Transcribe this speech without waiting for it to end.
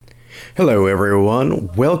Hello everyone,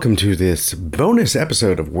 welcome to this bonus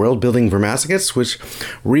episode of World Building for Masochists, which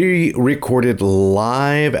we recorded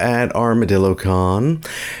live at ArmadilloCon,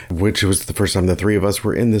 which was the first time the three of us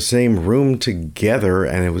were in the same room together,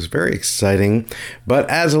 and it was very exciting. But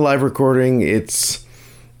as a live recording, it's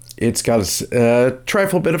got a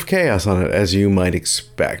trifle bit of chaos on it, as you might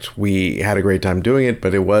expect. We had a great time doing it,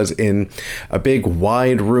 but it was in a big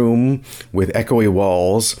wide room with echoey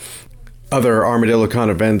walls. Other ArmadilloCon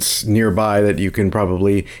events nearby that you can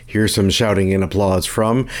probably hear some shouting and applause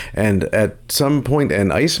from, and at some point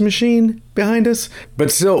an ice machine behind us. But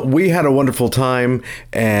still, we had a wonderful time,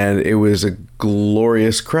 and it was a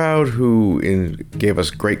glorious crowd who gave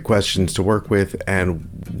us great questions to work with, and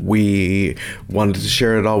we wanted to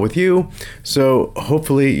share it all with you. So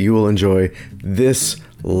hopefully you will enjoy this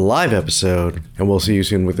live episode, and we'll see you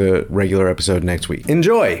soon with a regular episode next week.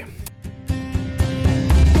 Enjoy!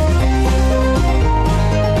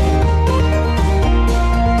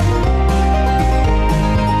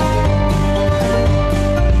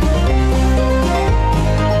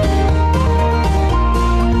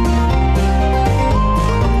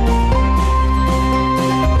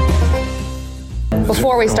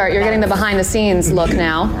 Before we start, you're getting the behind-the-scenes look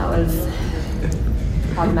now. That was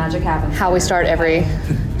how the magic happens. How we start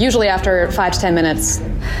usually after 5 to 10 minutes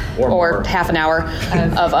or half an hour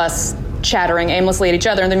of us chattering aimlessly at each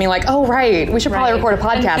other and then being like, oh, right, we should probably record a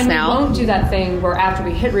podcast and now. We won't do that thing where after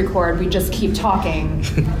we hit record, we just keep talking.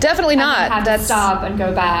 Definitely not. And have to stop and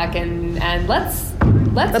go back and let's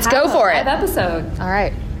go for it. Episode. All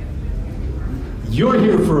right. You're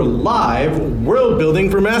here for a live World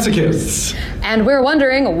Building for Masochists. And we're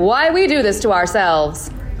wondering why we do this to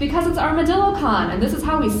ourselves. Because it's ArmadilloCon, and this is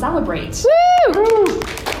how we celebrate. Woo!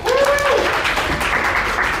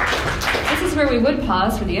 This is where we would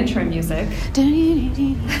pause for the intro music.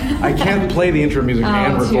 I can't play the intro music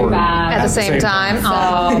and record too bad. At the same time.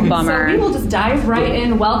 Oh, bummer. So we will just dive right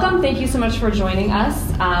in. Welcome. Thank you so much for joining us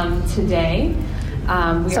today.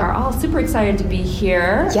 We are all super excited to be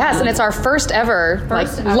here. Yes, and it's our first ever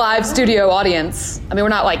live studio audience. I mean, we're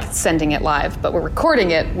not sending it live, but we're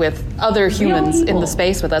recording it with other humans in the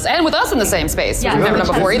space with us, and with us in the same space, which we've never done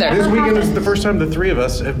before either. This weekend is the first time the three of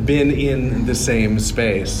us have been in the same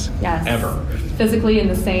space ever. Physically in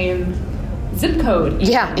the same zip code.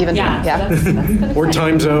 Yeah, even. Yeah. So that's or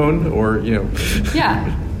time zone, or,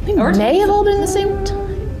 Yeah. We may have all been in the same time.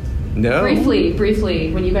 No.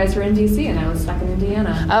 Briefly, when you guys were in D.C. and I was stuck in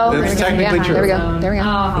Indiana. Oh, that's technically true. There we go.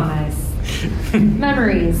 Oh, how nice.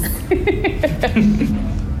 Memories.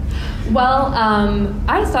 Well,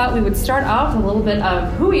 I thought we would start off with a little bit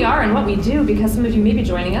of who we are and what we do, because some of you may be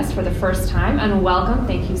joining us for the first time, and welcome.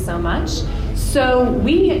 Thank you so much. So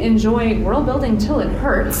we enjoy world building till it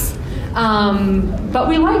hurts. But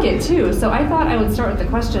we like it too. So I thought I would start with the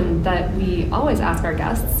question that we always ask our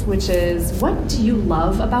guests, which is, what do you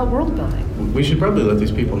love about world building? We should probably let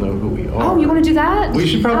these people know who we are. Oh, you want to do that? We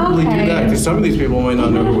should probably do that, because some of these people might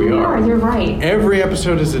not know who we are. You're right. Every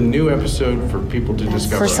episode is a new episode for people to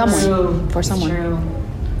discover. For someone. True.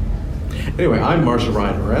 Anyway, I'm Marshall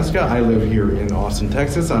Ryan Maresca. I live here in Austin,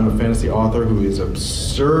 Texas. I'm a fantasy author who is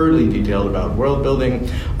absurdly detailed about world building.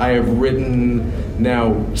 I have written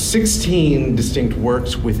now 16 distinct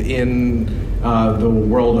works within the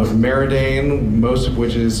world of Meridain, most of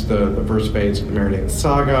which is the first phase of the Meridain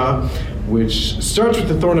saga, which starts with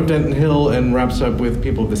the Thorn of Denton Hill and wraps up with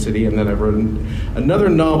People of the City. And then I've written another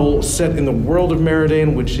novel set in the world of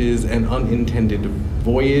Meridain, which is An Unintended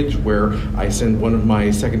Voyage, where I send one of my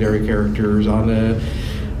secondary characters on a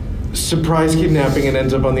surprise kidnapping and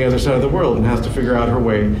ends up on the other side of the world and has to figure out her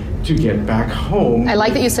way to get back home. I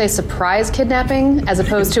like that you say surprise kidnapping as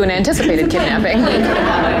opposed to an anticipated kidnapping.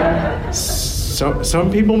 Some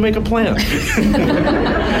people make a plan.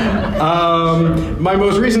 My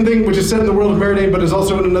most recent thing, which is set in the world of Meridain but is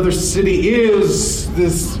also in another city, is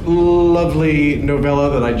this lovely novella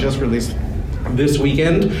that I just released this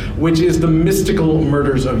weekend, which is The Mystical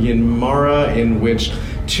Murders of Yinmara, in which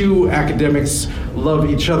two academics love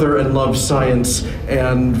each other and love science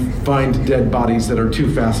and find dead bodies that are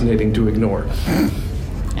too fascinating to ignore.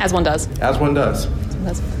 As one does. As one does.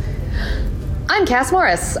 I'm Cass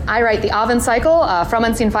Morris. I write the Oven Cycle. From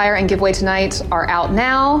Unseen Fire and Give Way Tonight are out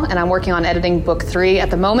now, and I'm working on editing book 3 at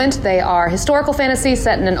the moment. They are historical fantasy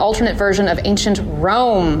set in an alternate version of ancient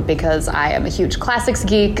Rome, because I am a huge classics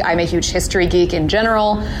geek. I'm a huge history geek in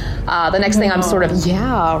general. The next thing I'm sort of,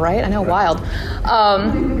 I know, wild.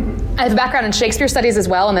 I have a background in Shakespeare studies as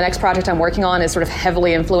well, and the next project I'm working on is sort of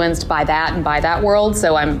heavily influenced by that and by that world.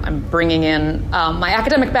 So I'm bringing in my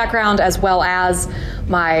academic background as well as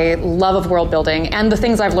my love of world building and the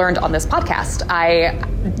things I've learned on this podcast. I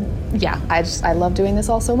I love doing this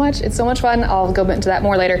all so much. It's so much fun. I'll go into that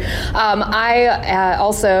more later. I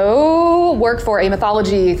also work for a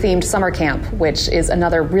mythology-themed summer camp, which is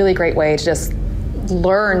another really great way to just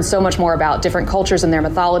learn so much more about different cultures and their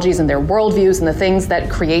mythologies and their worldviews and the things that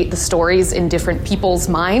create the stories in different people's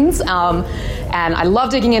minds. And I love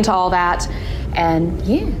digging into all that. And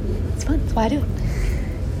yeah, it's fun. That's why I do it.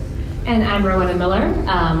 And I'm Rowena Miller,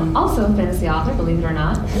 also a fantasy author, believe it or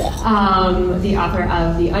not. The author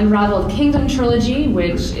of the Unraveled Kingdom trilogy,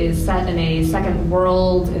 which is set in a second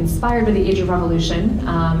world inspired by the Age of Revolution,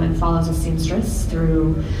 and follows a seamstress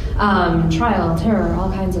through trial, terror,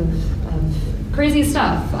 all kinds of crazy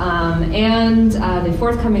stuff. And the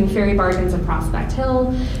forthcoming Fairy Bargains of Prospect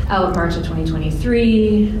Hill, out March of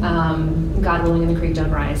 2023. God willing, and the creek don't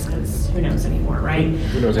rise, because who knows anymore, right?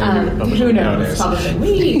 Who knows anything about who knows?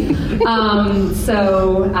 Publishing.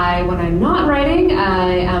 So when I'm not writing,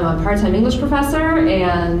 I am a part-time English professor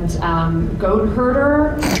and goat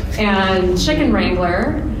herder and chicken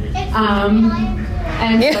wrangler.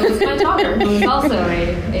 And so is my daughter, who is also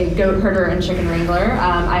a goat herder and chicken wrangler.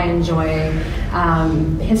 I enjoy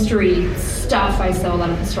history stuff. I sew a lot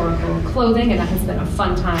of historical clothing, and that has been a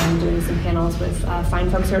fun time doing some panels with fine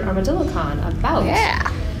folks here at ArmadilloCon about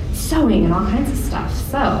sewing and all kinds of stuff.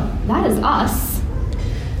 So that is us.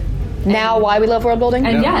 Now, why we love world building?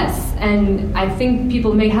 And yes, and I think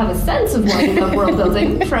people may have a sense of why we love world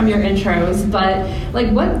building from your intros, but like,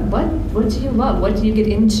 what do you love? What do you get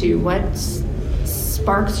into? What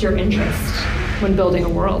sparks your interest when building a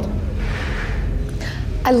world?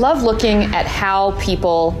 I love looking at how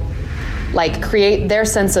people create their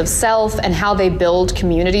sense of self and how they build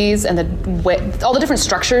communities and all the different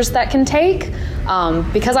structures that can take.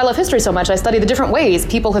 Because I love history so much, I study the different ways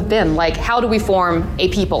people have been. Like, how do we form a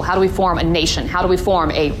people? How do we form a nation? How do we form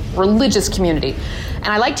a religious community? And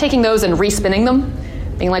I like taking those and respinning them,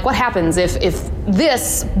 being like, what happens if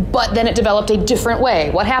this, but then it developed a different way?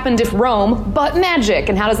 What happened if Rome, but magic?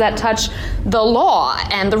 And how does that touch the law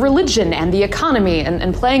and the religion and the economy?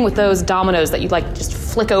 And playing with those dominoes that you just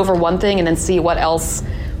flick over one thing and then see what else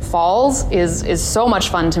falls is so much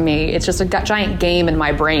fun to me. It's just a giant game in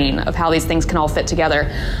my brain of how these things can all fit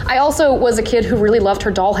together. I also was a kid who really loved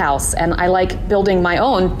her dollhouse, and I like building my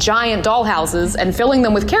own giant dollhouses and filling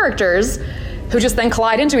them with characters who just then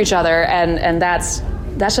collide into each other, and that's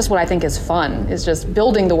just what I think is fun, is just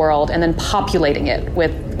building the world and then populating it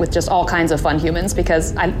with just all kinds of fun humans,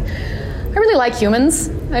 because I really like humans.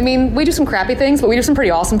 I mean, we do some crappy things, but we do some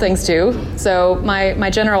pretty awesome things too. So my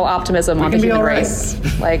general optimism on the human race.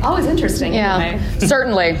 Always interesting. Yeah,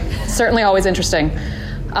 anyway. certainly always interesting.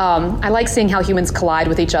 I like seeing how humans collide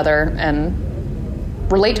with each other and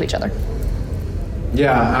relate to each other.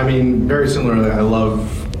 Yeah, I mean, very similarly, I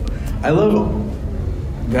love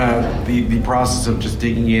that the process of just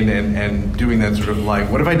digging in and doing that sort of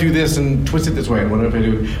what if I do this and twist it this way, and what if I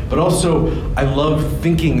do, but also I love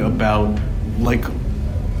thinking about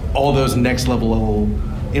all those next level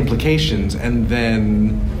implications. And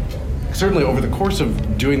then certainly over the course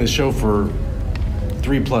of doing the show for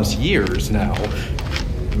 3+ years now,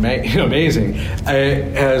 amazing,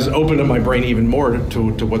 has opened up my brain even more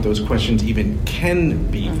to what those questions even can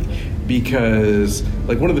be. Because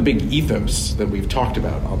one of the big ethos that we've talked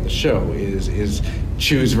about on the show is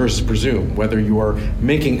choose versus presume, whether you are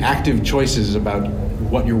making active choices about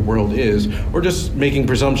what your world is, or just making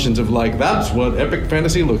presumptions of that's what epic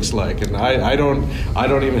fantasy looks like, and I don't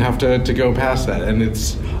even have to go past that. And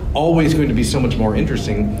it's always going to be so much more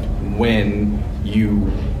interesting when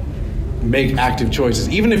you make active choices,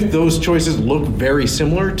 even if those choices look very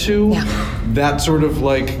similar to that sort of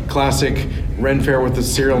classic Ren Fair with the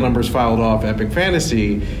serial numbers filed off epic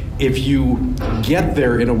fantasy. If you get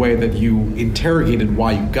there in a way that you interrogated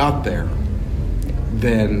why you got there,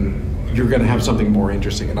 then you're going to have something more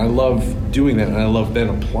interesting. And I love doing that, and I love then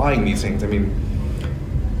applying these things. I mean,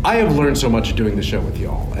 I have learned so much doing the show with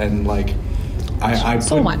y'all, and I put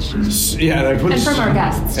so much. Yeah, and I put and from our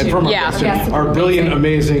guests too. And from our guests, our brilliant,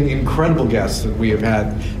 amazing, incredible guests that we have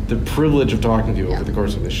had the privilege of talking to over the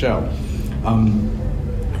course of the show.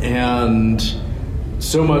 And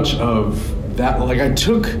so much of that, I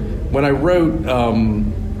took, when I wrote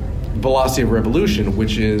Velocity of Revolution,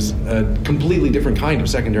 which is a completely different kind of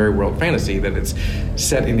secondary world fantasy, that it's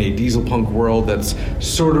set in a diesel punk world that's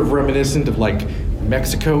sort of reminiscent of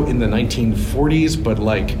Mexico in the 1940s, but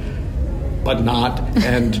not.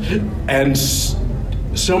 And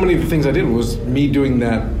so many of the things I did was me doing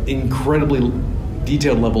that incredibly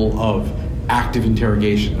detailed level of active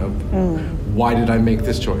interrogation of why did I make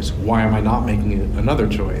this choice? Why am I not making another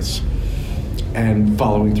choice? And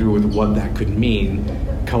following through with what that could mean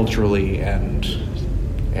culturally and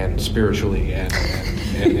and spiritually and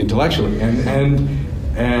intellectually,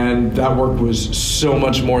 and that work was so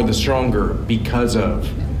much more the stronger because of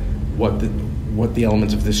what the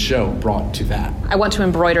elements of this show brought to that. I want to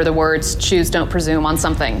embroider the words "choose, don't presume" on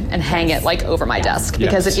something and hang it like over my desk,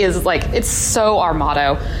 because it is like, it's so our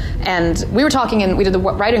motto. And we were talking, and we did the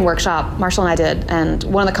writing workshop, Marshall and I did, and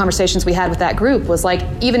one of the conversations we had with that group was like,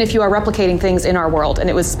 even if you are replicating things in our world, and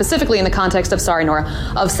it was specifically in the context of, sorry Nora,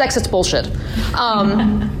 of sexist bullshit.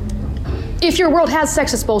 If your world has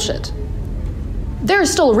sexist bullshit, there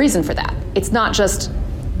is still a reason for that. It's not just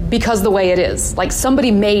because the way it is. Like,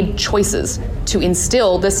 somebody made choices to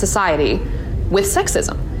instill this society with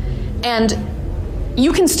sexism. And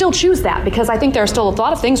you can still choose that, because I think there are still a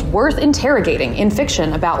lot of things worth interrogating in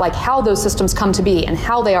fiction about like how those systems come to be and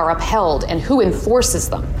how they are upheld and who enforces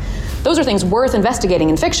them. Those are things worth investigating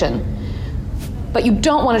in fiction. But you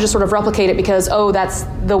don't want to just sort of replicate it because, oh, that's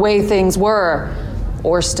the way things were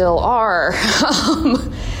or still are.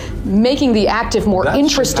 Making the active, more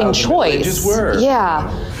interesting choice,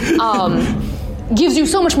 gives you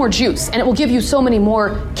so much more juice, and it will give you so many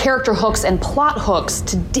more character hooks and plot hooks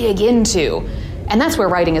to dig into. And that's where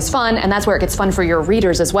writing is fun, and that's where it gets fun for your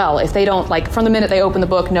readers as well. If they don't, like, from the minute they open the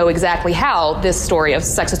book, know exactly how this story of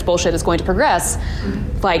sexist bullshit is going to progress,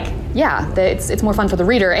 like, it's more fun for the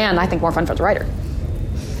reader, and I think more fun for the writer.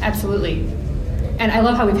 Absolutely. And I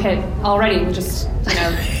love how we've hit already with just,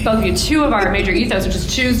 both of you, two of our major ethos, which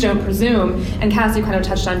is choose, don't presume. And Cass, you kind of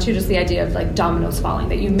touched on too, just the idea of like dominoes falling,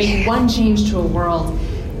 that you make one change to a world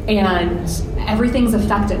and everything's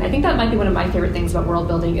affected. And I think that might be one of my favorite things about world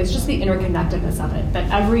building, is just the interconnectedness of it,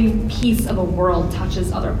 that every piece of a world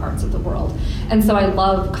touches other parts of the world. And so I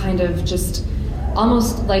love kind of just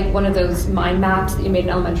almost like one of those mind maps that you made in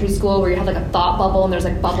elementary school where you have like a thought bubble and there's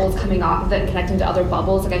like bubbles coming off of it and connecting to other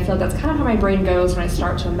bubbles. Like, I feel like that's kind of how my brain goes when I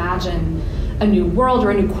start to imagine a new world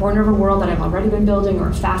or a new corner of a world that I've already been building, or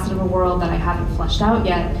a facet of a world that I haven't fleshed out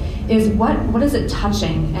yet, is what is it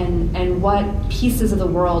touching, and what pieces of the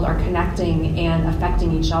world are connecting and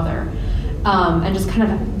affecting each other. And just kind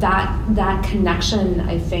of that connection,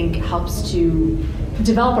 I think, helps to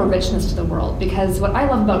develop a richness to the world. Because what I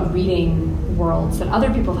love about reading worlds that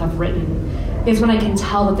other people have written is when I can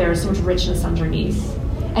tell that there is so much richness underneath.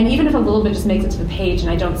 And even if a little bit just makes it to the page and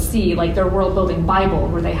I don't see like their world building Bible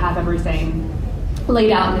where they have everything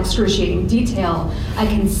laid out in excruciating detail, I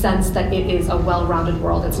can sense that it is a well-rounded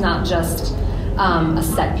world. It's not just a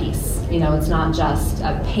set piece. It's not just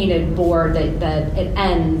a painted board that it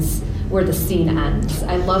ends where the scene ends.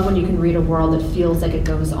 I love when you can read a world that feels like it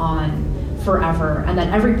goes on forever, and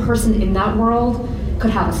that every person in that world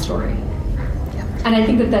could have a story. And I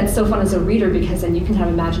think that that's so fun as a reader, because then you can kind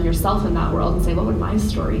of imagine yourself in that world and say, what would my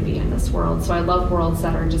story be in this world? So I love worlds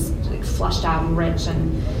that are just like fleshed out and rich,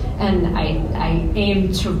 and I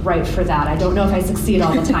aim to write for that. I don't know if I succeed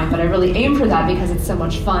all the time, but I really aim for that because it's so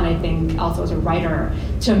much fun, I think, also as a writer,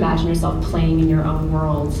 to imagine yourself playing in your own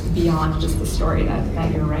world beyond just the story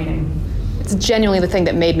that you're writing. It's genuinely the thing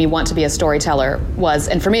that made me want to be a storyteller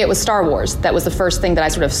and for me it was Star Wars. That was the first thing that I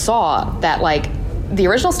sort of saw, that like the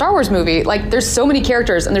original Star Wars movie, like there's so many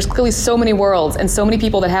characters and there's clearly so many worlds and so many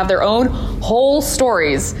people that have their own whole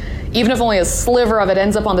stories, even if only a sliver of it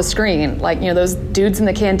ends up on the screen. Like, those dudes in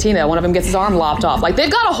the cantina, one of them gets his arm lopped off. Like,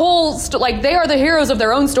 they've got a whole, they are the heroes of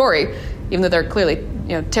their own story, even though they're clearly,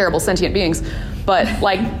 terrible sentient beings. But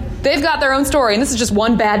like, they've got their own story, and this is just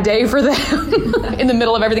one bad day for them in the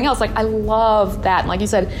middle of everything else. Like, I love that. And like you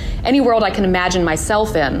said, any world I can imagine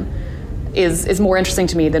myself in is more interesting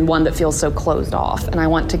to me than one that feels so closed off. And I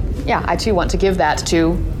too want to give that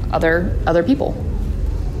to other people.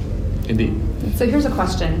 Indeed. So here's a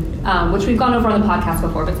question, which we've gone over on the podcast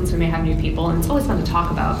before, but since we may have new people, and it's always fun to talk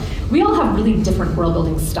about. We all have really different world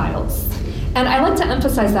building styles. And I like to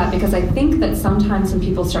emphasize that because I think that sometimes when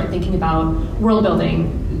people start thinking about world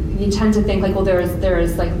building, you tend to think like, well, there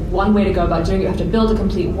is like one way to go about doing it. You have to build a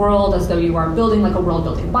complete world as though you are building like a world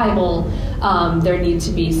building Bible. There need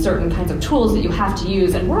to be certain kinds of tools that you have to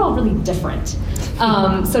use, and we're all really different.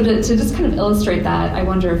 So to just kind of illustrate that, I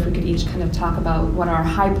wonder if we could each kind of talk about what our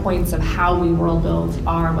high points of how we world build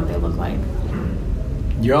are, what they look like.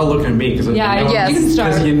 You're all looking at me because you can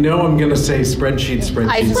start. I'm going to say spreadsheets.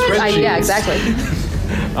 Yeah, exactly.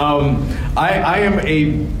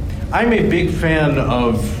 I'm a big fan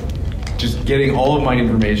of just getting all of my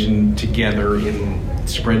information together in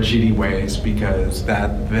spreadsheety ways, because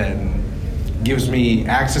that then gives me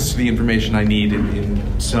access to the information I need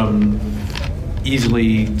in some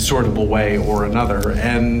easily sortable way or another.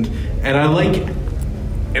 And I like,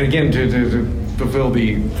 and again, to fulfill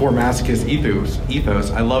the for masochist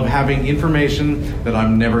ethos, I love having information that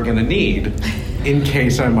I'm never going to need in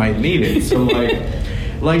case I might need it. So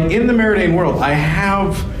like in the Meridian world, I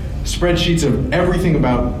have spreadsheets of everything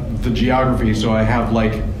about the geography. So I have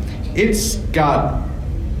it's got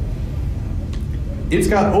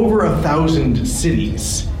over 1,000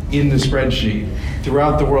 cities in the spreadsheet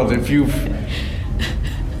throughout the world. They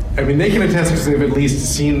can attest because they've at least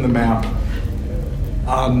seen the map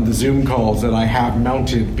on the Zoom calls that I have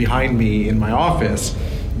mounted behind me in my office.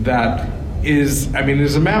 That is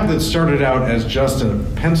a map that started out as just a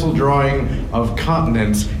pencil drawing of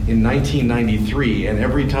continents in 1993, and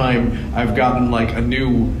every time I've gotten a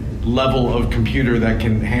new level of computer that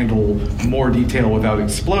can handle more detail without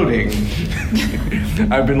exploding,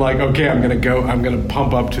 I've been okay, I'm gonna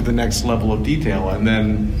pump up to the next level of detail, and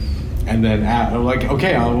then add,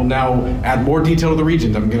 okay, I will now add more detail to the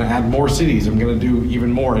regions. I'm gonna add more cities. I'm gonna do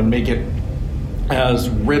even more and make it as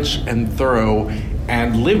rich and thorough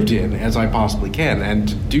and lived in as I possibly can. And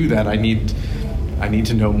to do that, I need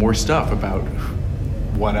to know more stuff about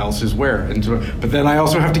what else is where. But then I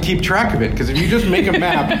also have to keep track of it, because if you just make a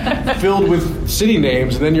map filled with city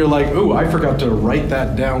names and then you're like, ooh, I forgot to write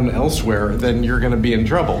that down elsewhere, then you're going to be in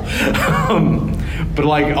trouble. But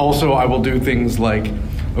also I will do things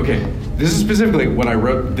okay, this is specifically when I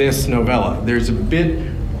wrote this novella. There's a bit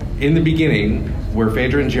in the beginning where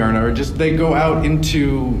Phaedra and Gianna they go out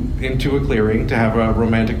into a clearing to have a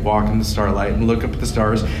romantic walk in the starlight and look up at the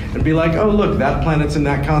stars and be like, oh, look, that planet's in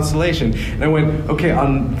that constellation. And I went, okay,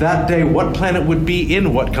 on that day, what planet would be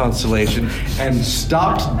in what constellation? And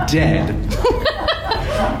stopped dead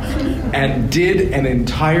and did an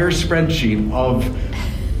entire spreadsheet of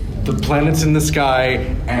the planets in the sky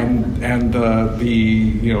and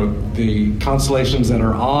the constellations that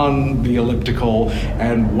are on the elliptical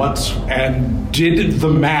and did the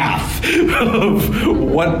math of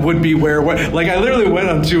what would be where. I literally went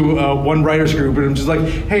onto one writers group and I'm just like,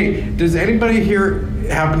 hey, does anybody here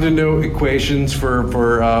happen to know equations for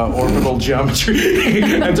orbital geometry?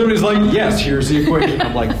 And somebody's like, yes, here's the equation.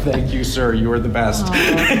 I'm like, thank you, sir, you are the best.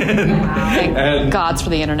 Thank gods for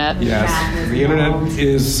the internet. Yes, the internet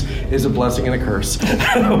is a blessing and a curse.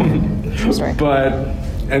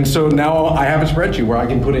 And so now I have a spreadsheet where I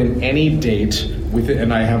can put in any date with it,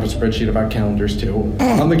 and I have a spreadsheet about calendars too,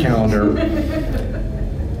 on the calendar,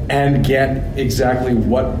 and get exactly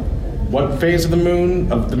what phase of the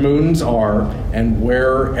moons are and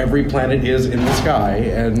where every planet is in the sky,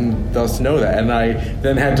 and thus know that. And I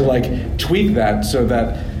then had to tweak that so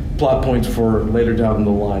that plot points for later down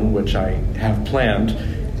the line, which I have planned,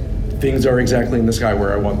 things are exactly in the sky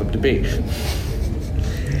where I want them to be.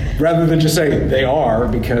 Rather than just say they are,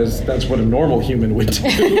 because that's what a normal human would do.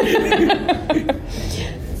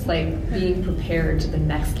 It's like being prepared to the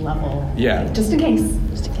next level. Yeah. Just in case.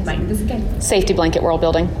 Might need this again. Safety blanket world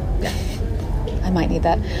building. Yeah. I might need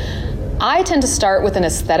that. I tend to start with an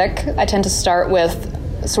aesthetic. I tend to start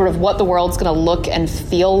with sort of what the world's going to look and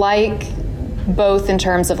feel like, both in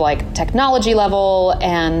terms of technology level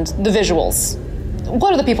and the visuals.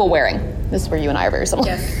 What are the people wearing? This is where you and I are very similar.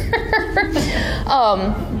 Yes.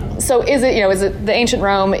 So is it the ancient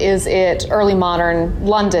Rome? Is it early modern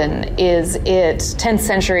London? Is it 10th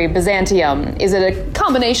century Byzantium? Is it a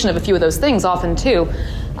combination of a few of those things often too?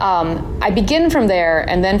 I begin from there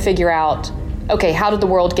and then figure out, okay, how did the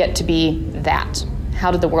world get to be that?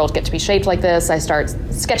 How did the world get to be shaped like this? I start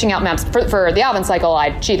sketching out maps. For the Alvin cycle,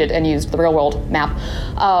 I cheated and used the real world map.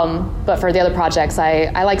 But for the other projects,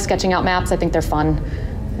 I like sketching out maps. I think they're fun.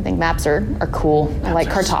 I think maps are cool. I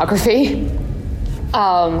like cartography.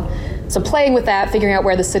 So playing with that, figuring out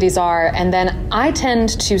where the cities are, and then I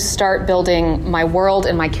tend to start building my world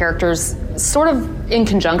and my characters sort of in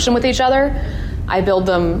conjunction with each other. I build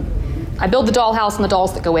the dollhouse and the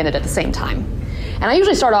dolls that go in it at the same time. And I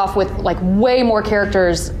usually start off with way more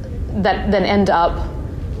characters that then end up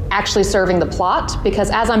actually serving the plot, because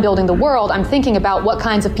as I'm building the world, I'm thinking about what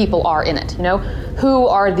kinds of people are in it. Who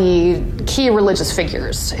are the key religious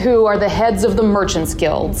figures? Who are the heads of the merchants'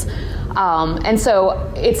 guilds? And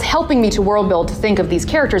so it's helping me to world build, to think of these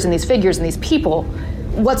characters and these figures and these people.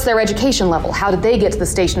 What's their education level? How did they get to the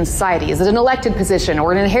station in society? Is it an elected position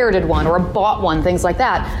or an inherited one or a bought one? Things like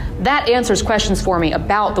that. That answers questions for me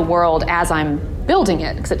about the world as I'm building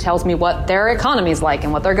it, because it tells me what their economy is like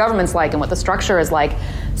and what their government's like and what the structure is like.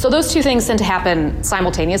 So those two things tend to happen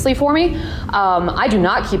simultaneously for me. I do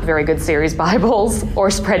not keep very good series Bibles or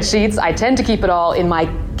spreadsheets. I tend to keep it all in my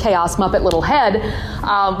chaos Muppet little head,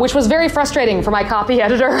 which was very frustrating for my copy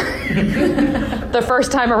editor the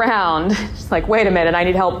first time around. She's like, wait a minute, I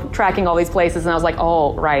need help tracking all these places. And I was like,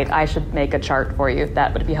 oh, right, I should make a chart for you.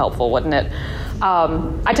 That would be helpful, wouldn't it?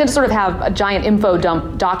 I tend to sort of have a giant info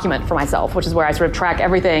dump document for myself, which is where I sort of track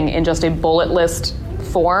everything in just a bullet list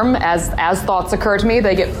form. As thoughts occur to me,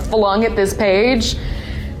 they get flung at this page,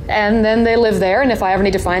 and then they live there. And if I ever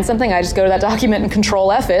need to find something, I just go to that document and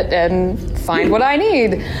Control F it and find what I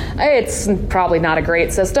need. It's probably not a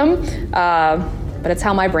great system, but it's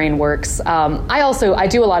how my brain works. I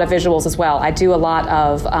do a lot of visuals as well. I do a lot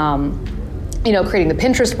of creating the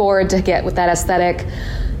Pinterest board to get with that aesthetic.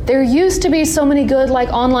 There used to be so many good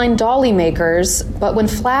online dolly makers, but when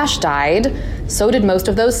Flash died, so did most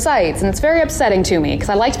of those sites, and it's very upsetting to me because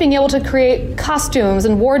I liked being able to create costumes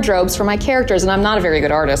and wardrobes for my characters, and I'm not a very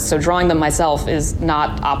good artist, so drawing them myself is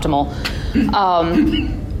not optimal.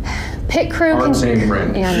 Pit Crew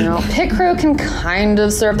Pit Crew can kind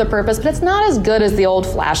of serve the purpose, but it's not as good as the old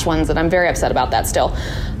Flash ones, and I'm very upset about that still.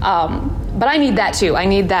 But I need that too. I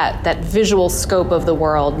need that visual scope of the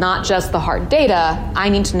world, not just the hard data. I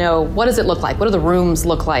need to know, what does it look like? What do the rooms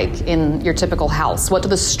look like in your typical house? What do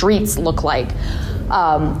the streets look like?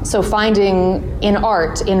 So finding in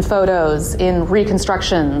art, in photos, in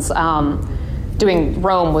reconstructions, doing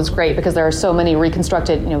Rome was great because there are so many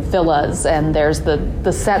reconstructed, villas, and there's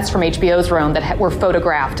the sets from HBO's Rome that were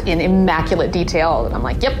photographed in immaculate detail. And I'm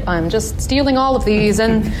like, yep, I'm just stealing all of these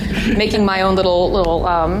and making my own little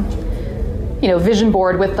vision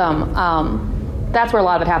board with them. That's where a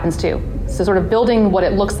lot of it happens too. So sort of building what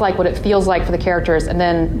it looks like, what it feels like for the characters, and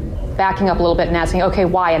then backing up a little bit and asking, okay,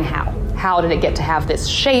 why and how? How did it get to have this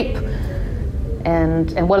shape?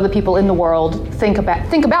 And what do the people in the world think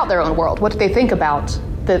about their own world? What do they think about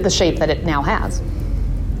the shape that it now has?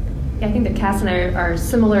 Yeah, I think that Cass and I are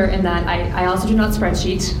similar in that I also do not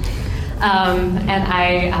spreadsheet. And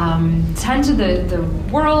I tend to the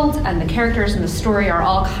world and the characters and the story are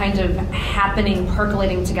all kind of happening,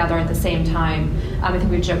 percolating together at the same time. I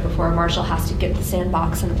think we've joked before, Marshall has to get the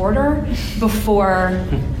sandbox in order before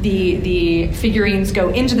the figurines go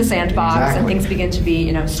into the sandbox and things begin to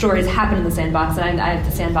be, stories happen in the sandbox. And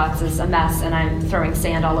the sandbox is a mess, and I'm throwing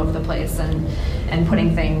sand all over the place and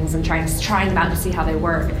putting things and trying them out to see how they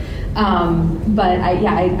work. But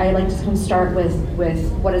I like to kind of start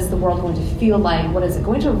with what is the world going to feel like? What is it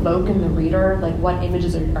going to evoke in the reader? Like, what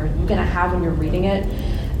images are you going to have when you're reading it?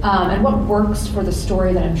 And what works for the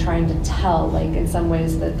story that I'm trying to tell? Like, in some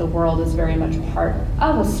ways that the world is very much part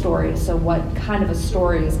of a story. So what kind of a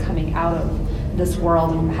story is coming out of this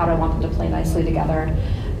world, and how do I want them to play nicely together?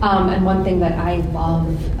 And one thing that I love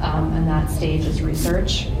in that stage is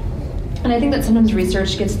research. And I think that sometimes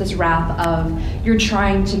research gets this rap of you're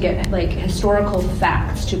trying to get historical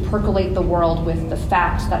facts to percolate the world with the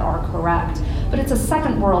facts that are correct. But it's a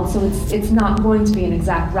second world, so it's not going to be an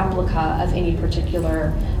exact replica of any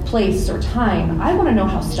particular place or time. I want to know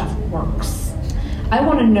how stuff works. I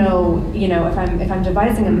want to know, if I'm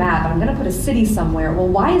devising a map, I'm going to put a city somewhere. Well,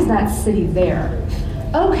 why is that city there?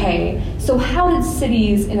 Okay, so how did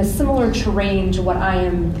cities in a similar terrain to what I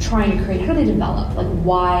am trying to create, how do they develop? Like,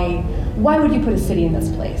 why would you put a city in this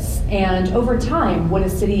place? And over time, would a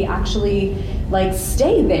city actually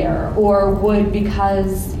stay there? Or would,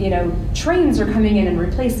 because trains are coming in and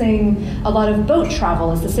replacing a lot of boat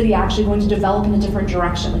travel, is the city actually going to develop in a different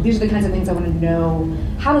direction? These are the kinds of things I want to know.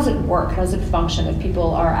 How does it work? How does it function? If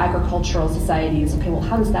people are agricultural societies, okay, well,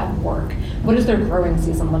 how does that work? What does their growing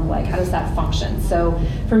season look like? How does that function? So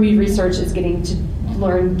for me, research is getting to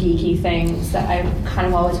learn geeky things that I kind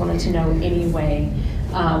of always wanted to know anyway.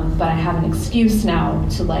 But I have an excuse now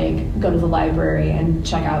to go to the library and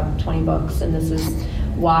check out 20 books, and this is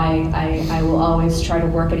why I will always try to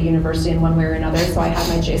work at a university in one way or another, so I have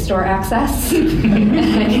my JSTOR access, and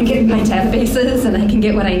I can get my databases, and I can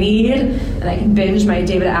get what I need, and I can binge my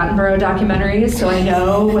David Attenborough documentaries, so I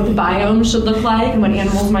know what the biome should look like, and what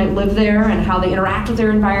animals might live there, and how they interact with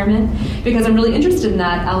their environment, because I'm really interested in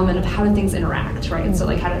that element of how do things interact, right? So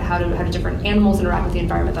how do different animals interact with the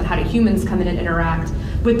environment, then how do humans come in and interact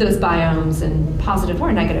with those biomes in positive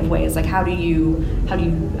or negative ways? Like, how do you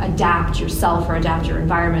adapt yourself or adapt your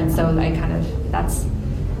environment? So I kind of that's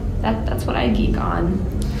what I geek on.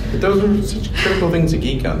 But those are such critical things to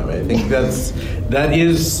geek on, though. I think that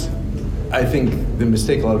is the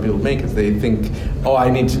mistake a lot of people make is they think, oh, I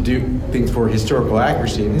need to do things for historical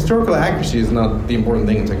accuracy. And historical accuracy is not the important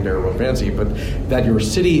thing in secondary world fantasy, but that your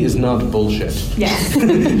city is not bullshit. Yes.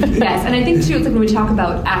 Yes, and I think too, it's when we talk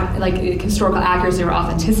about historical accuracy or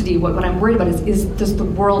authenticity, what I'm worried about is does the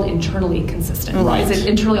world internally consistent? Right. Is it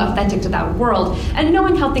internally authentic to that world? And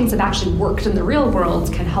knowing how things have actually worked in the real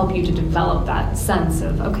world can help you to develop that sense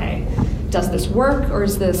of, okay, does this work, or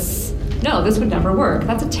is this... No, this would never work.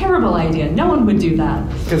 That's a terrible idea. No one would do that.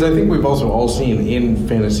 Because I think we've also all seen in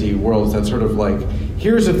fantasy worlds that sort of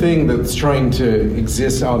here's a thing that's trying to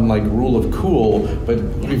exist on like rule of cool, but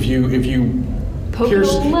if you poke it a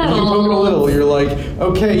little, you're like,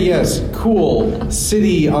 okay, yes, cool,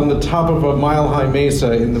 city on the top of a mile-high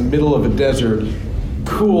mesa in the middle of a desert,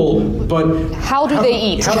 cool, but how do they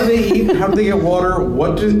eat? How do they eat? How do they get water?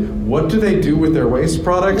 What do they do with their waste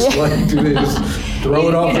products? Like, do they just throw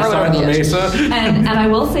it off the side of the mesa? And I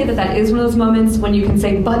will say that is one of those moments when you can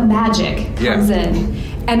say, but magic comes in.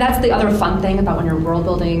 And that's the other fun thing about when you're world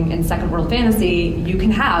building in second world fantasy, you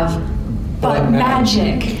can have but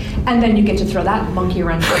magic. And then you get to throw that monkey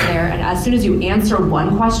wrench in there, and as soon as you answer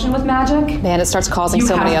one question with magic, man, it starts causing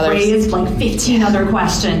so many others. You have raised like 15 other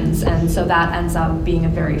questions, and so that ends up being a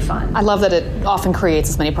very fun. I love that it often creates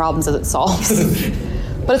as many problems as it solves.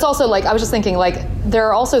 But it's also like, I was just thinking, like, there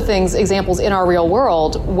are also examples in our real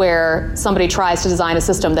world where somebody tries to design a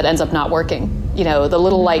system that ends up not working. You know, the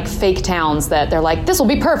little like fake towns that they're like, this will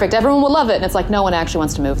be perfect, everyone will love it, and it's like no one actually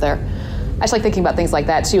wants to move there. I just like thinking about things like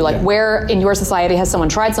that too, like where in your society has someone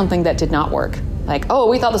tried something that did not work? Like, oh,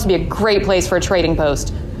 we thought this would be a great place for a trading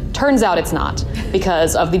post. Turns out it's not,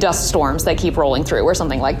 because of the dust storms that keep rolling through or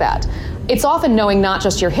something like that. It's often knowing not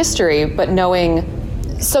just your history, but knowing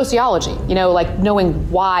sociology, you know, like knowing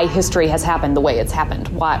why history has happened the way it's happened,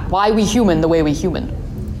 why we human the way we human.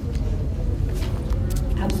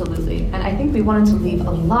 Absolutely. And I think we wanted to leave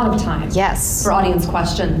a lot of time for audience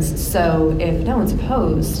questions. So if no one's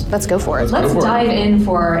opposed, let's go for it. Let's dive in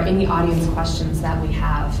for any audience questions that we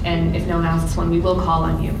have. And if no one asks one, we will call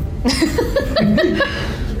on you.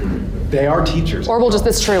 They are teachers. Or we'll just,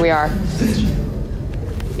 it's true, we are.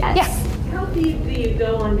 Yes. How deep do you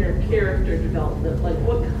go on your character development? Like,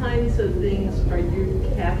 what kinds of things are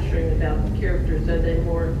you capturing about the characters? Are they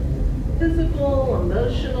more physical,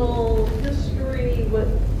 emotional, history?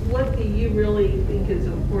 What do you really think is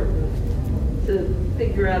important to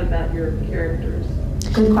figure out about your characters?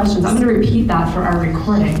 Good questions. I'm going to repeat that for our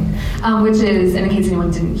recording, which is, and in case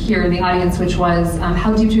anyone didn't hear in the audience, which was,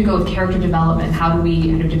 how deep do we go with character development? How do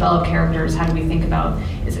we develop characters? How do we think about,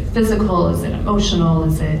 is it physical? Is it emotional?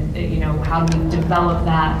 Is it, you know, how do we develop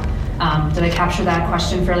that? Did I capture that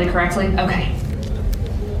question fairly correctly? Okay.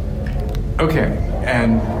 Okay,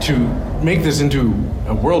 and to make this into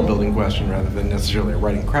a world-building question rather than necessarily a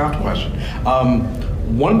writing craft question,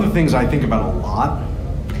 one of the things I think about a lot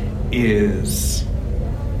is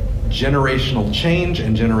generational change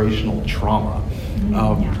and generational trauma.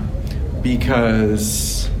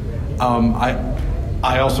 Because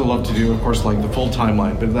I also love to do, of course, like the full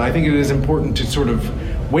timeline, but I think it is important to sort of,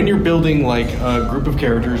 when you're building like a group of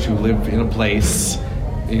characters who live in a place,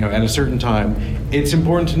 you know, at a certain time, it's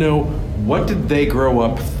important to know what did they grow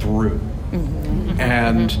up through?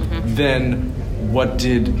 And then what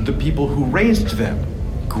did the people who raised them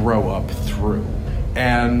grow up through?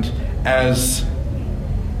 And as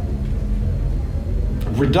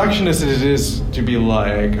reductionist as it is to be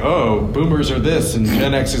like, oh, boomers are this and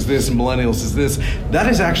Gen X is this and millennials is this, that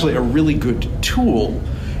is actually a really good tool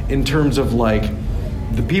in terms of like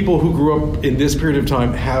the people who grew up in this period of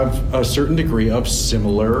time have a certain degree of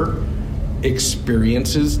similar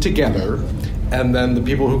experiences together, and then the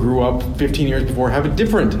people who grew up 15 years before have a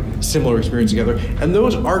different similar experience together, and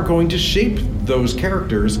those are going to shape those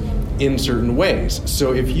characters in certain ways.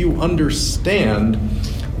 So if you understand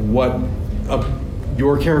what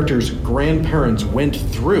your character's grandparents went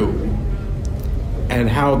through and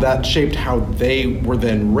how that shaped how they were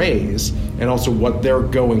then raised, and also what they're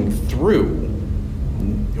going through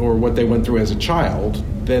or what they went through as a child,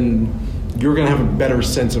 then you're going to have a better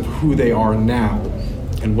sense of who they are now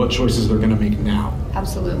and what choices they're going to make now.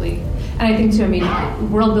 Absolutely. And I think too, I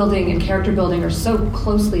mean, world building and character building are so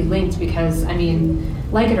closely linked because, I mean,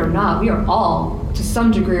 like it or not, we are all, to some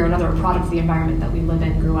degree or another, a product of the environment that we live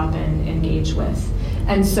in, grew up in, engage with.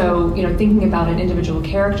 And so, you know, thinking about an individual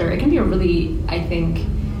character, it can be a really, I think,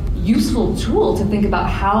 useful tool to think about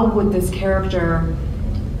how would this character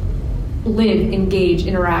live, engage,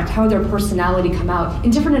 interact, how would their personality come out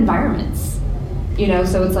in different environments. You know,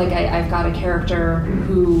 so it's like I've got a character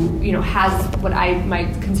who, you know, has what I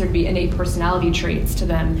might consider to be innate personality traits to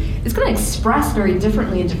them. It's going to express very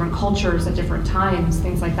differently in different cultures at different times,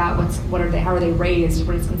 things like that. What are they? How are they raised?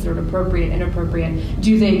 What is considered appropriate, inappropriate?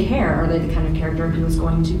 Do they care? Are they the kind of character who is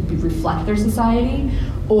going to reflect their society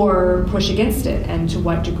or push against it, and to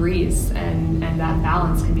what degrees? And that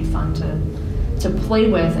balance can be fun to play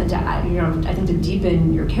with, and to, you know, I think to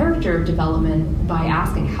deepen your character development by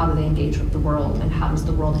asking how do they engage with the world and how does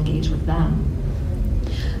the world engage with them.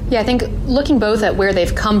 Yeah, I think looking both at where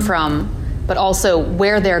they've come from, but also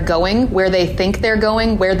where they're going, where they think they're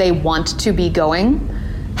going, where they want to be going,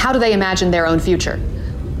 how do they imagine their own future?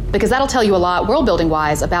 because that'll tell you a lot world building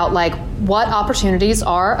wise about like what opportunities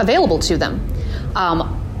are available to them.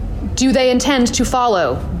 Do they intend to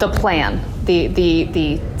follow the plan,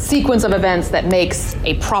 the sequence of events that makes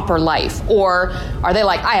a proper life? Or are they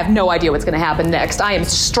like, I have no idea what's going to happen next. I am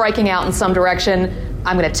striking out in some direction.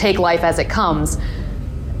 I'm going to take life as it comes.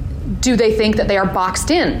 Do they think that they are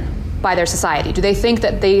boxed in by their society? Do they think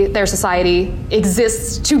that their society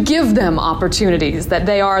exists to give them opportunities, that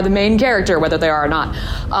they are the main character, whether they are or not,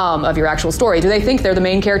 of your actual story? Do they think they're the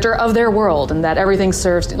main character of their world and that everything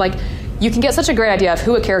serves, like, you can get such a great idea of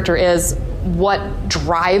who a character is, what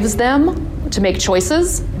drives them to make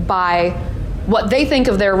choices by what they think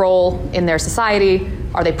of their role in their society.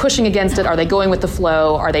 Are they pushing against it? Are they going with the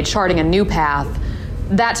flow? Are they charting a new path?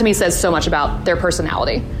 That to me says so much about their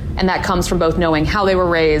personality. And that comes from both knowing how they were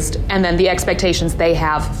raised and then the expectations they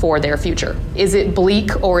have for their future. Is it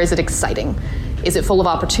bleak or is it exciting? Is it full of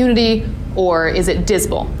opportunity or is it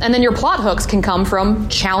dismal? And then your plot hooks can come from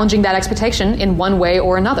challenging that expectation in one way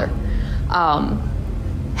or another.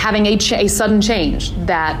 Having a sudden change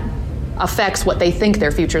that affects what they think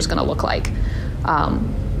their future is going to look like.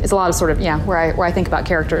 Is a lot of sort of, where I think about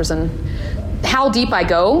characters. And how deep I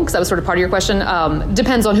go, because that was sort of part of your question,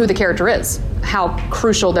 depends on who the character is, how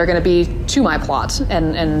crucial they're going to be to my plot.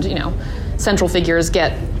 And central figures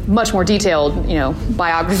get much more detailed,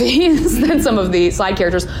 biographies than some of the side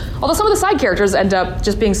characters. Although some of the side characters end up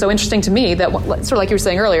just being so interesting to me that, sort of like you were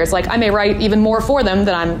saying earlier, it's like I may write even more for them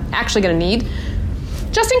than I'm actually going to need,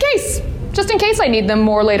 just in case. Just in case I need them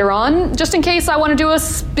more later on. Just in case I want to do a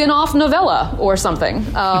spin-off novella or something.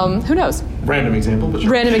 Who knows? Random example. But sure.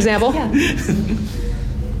 Random example. Yeah.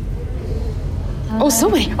 So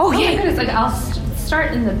many. Oh yeah. My goodness. Like I'll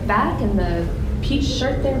start in the back in the peach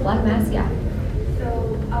shirt there, black mask. Yeah. So,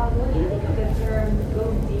 when you think of the term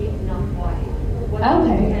 "go deep, not wide,"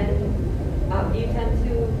 do you tend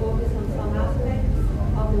to focus on some aspects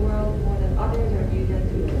of the world more than others, or do you tend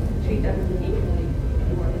to treat everything equally?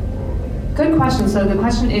 Good question. So the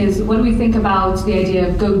question is, when we think about the idea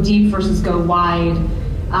of go deep versus go wide,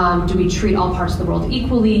 do we treat all parts of the world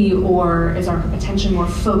equally, or is our attention more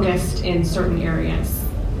focused in certain areas?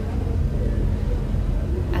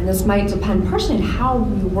 And this might depend personally on how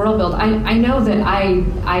we world build. I know that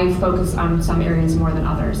I focus on some areas more than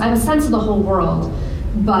others. I have a sense of the whole world,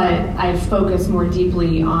 but I focus more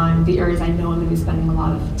deeply on the areas I know I'm going to be spending a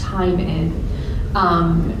lot of time in.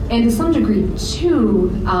 And to some degree, too,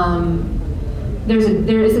 there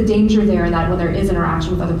is a danger there that when there is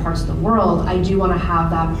interaction with other parts of the world, I do want to have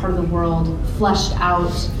that part of the world fleshed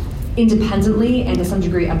out independently and to some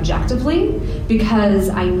degree objectively, because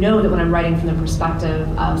I know that when I'm writing from the perspective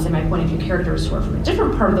of, say, my point of view characters who are from a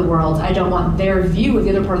different part of the world, I don't want their view of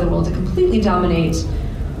the other part of the world to completely dominate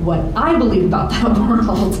what I believe about that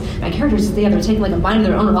world. My characters, they're taking like a mind of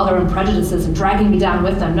their own with all their own prejudices and dragging me down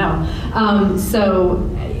with them. No. So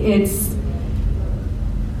it's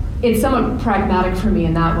somewhat pragmatic for me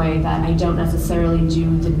in that way, that I don't necessarily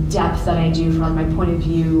do the depth that I do from my point of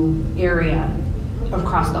view area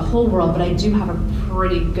across the whole world, but I do have a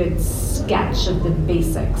pretty good sketch of the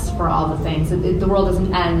basics for all the things. The world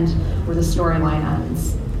doesn't end where the storyline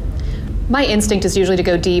ends. My instinct is usually to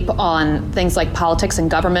go deep on things like politics and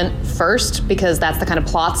government first, because that's the kind of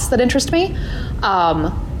plots that interest me.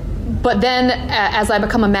 But then, as I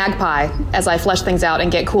become a magpie, as I flesh things out and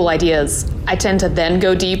get cool ideas, I tend to then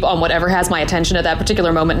go deep on whatever has my attention at that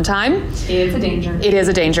particular moment in time. It's a danger. It is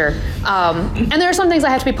a danger. And there are some things I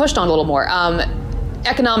have to be pushed on a little more.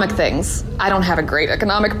 Economic things. I don't have a great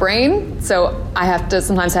economic brain, so I have to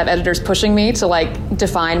sometimes have editors pushing me to like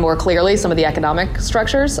define more clearly some of the economic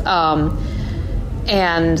structures. And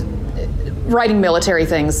writing military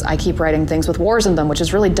things, I keep writing things with wars in them, which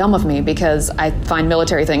is really dumb of me because I find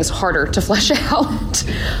military things harder to flesh out.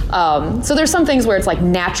 So there's some things where it's like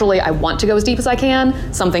naturally I want to go as deep as I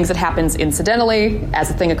can. Some things that happens incidentally as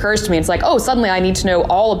a thing occurs to me. It's like, oh, suddenly I need to know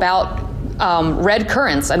all about red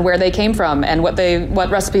currants and where they came from and what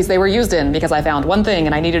recipes they were used in, because I found one thing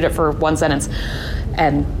and I needed it for one sentence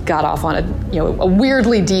and got off on a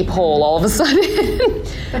weirdly deep hole all of a sudden.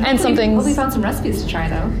 And some things. Well, we found some recipes to try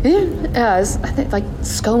though. Yeah, I think like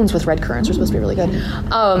scones with red currants are supposed to be really good.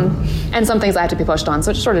 And some things I have to be pushed on, so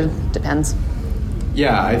it just sort of depends.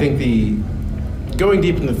 Yeah, I think going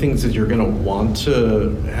deep in the things that you're going to want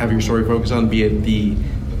to have your story focus on, be it the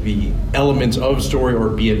elements of story or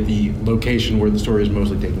be it the location where the story is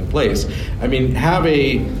mostly taking place. I mean, have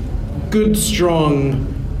a good, strong,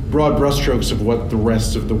 broad brushstrokes of what the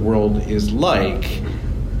rest of the world is like.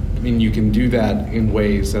 I mean, you can do that in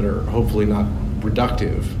ways that are hopefully not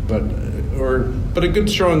reductive, but a good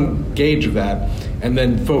strong gauge of that, and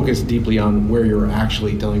then focus deeply on where you're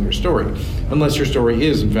actually telling your story. Unless your story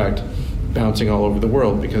is, in fact, bouncing all over the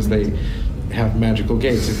world because they have magical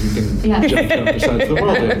gates if you can jump to other sides of the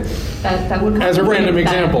world in. That would as a random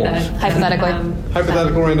example. Hypothetically.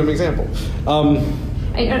 Hypothetical random example.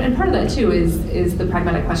 And part of that too is the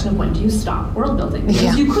pragmatic question of when do you stop world building?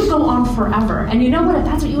 Because you could go on forever. And you know what? If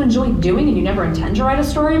that's what you enjoy doing and you never intend to write a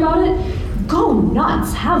story about it, go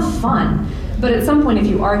nuts, have fun. But at some point, if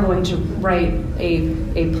you are going to write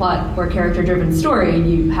a plot or character-driven story,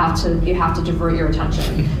 you have to divert your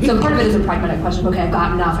attention. So part of it is a pragmatic question. Okay, I've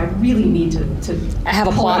got enough. I really need to I have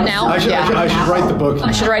a plot now. I should write the book.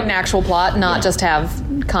 I should write an actual plot, not just have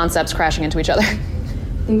concepts crashing into each other. I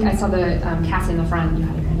think I saw the Cassie in the front. You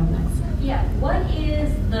had your hand up next. Yeah. What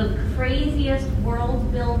is the craziest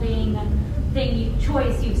world-building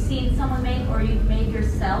choice you've seen someone make or you've made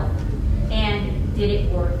yourself, and did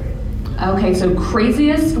it work? Okay, so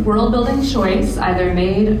craziest world-building choice, either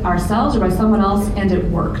made ourselves or by someone else, and it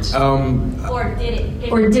worked. Or did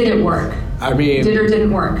it work? I mean... Did or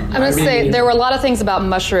didn't work? I'm going to say there were a lot of things about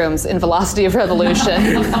mushrooms in Velocity of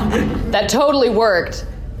Revolution that totally worked,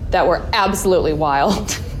 that were absolutely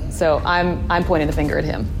wild. So I'm pointing the finger at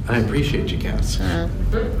him. I appreciate you, Cass.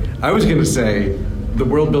 I was going to say the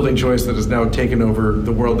world-building choice that has now taken over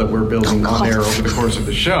the world that we're building on air over the course of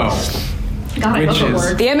the show. God, which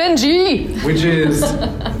is the MNG, which is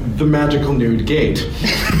the magical nude gate,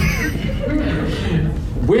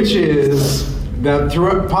 which is that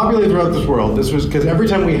populated throughout this world. This was because every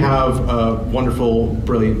time we have a wonderful,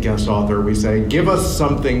 brilliant guest author, we say, "Give us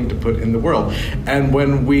something to put in the world." And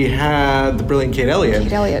when we had the brilliant Kate Elliott,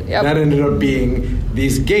 that ended up being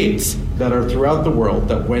these gates that are throughout the world.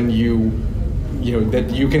 That when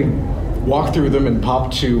that you can walk through them and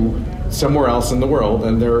pop to somewhere else in the world,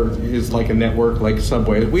 and there is like a network like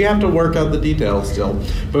Subway. We have to work out the details still,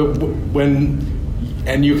 but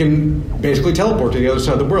and you can basically teleport to the other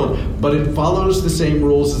side of the world, but it follows the same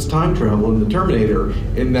rules as time travel in the Terminator,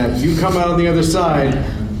 in that you come out on the other side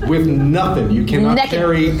with nothing. You cannot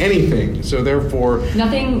carry anything, so therefore...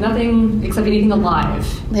 Nothing except anything alive.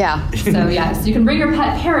 Yeah. So yes, you can bring your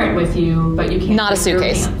pet parrot with you, but you can't not a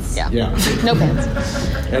suitcase. Yeah. No pants.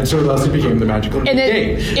 And so thus it became the magical and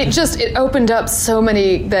gate. It opened up so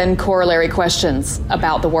many then corollary questions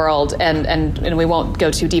about the world, and we won't go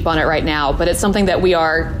too deep on it right now, but it's something that we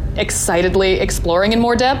are excitedly exploring in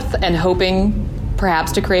more depth and hoping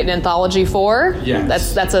perhaps to create an anthology for.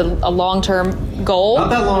 Yes. That's a long-term goal.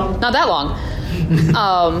 Not that long.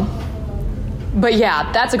 But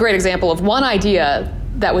yeah, that's a great example of one idea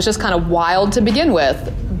that was just kind of wild to begin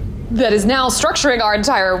with that is now structuring our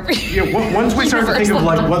entire once we started to think of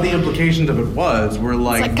like what the implications of it was, we're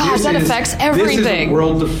like, gosh, that affects everything. This is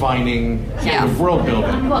world-defining world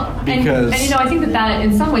building. Well, because and I think that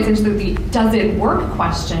in some ways answers the does it work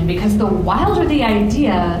question, because the wilder the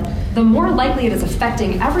idea, the more likely it is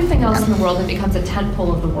affecting everything else in the world and becomes a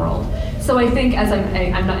tentpole of the world. So I think as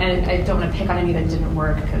I'm not, and I don't want to pick on any that didn't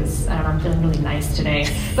work because I don't know, I'm feeling really nice today.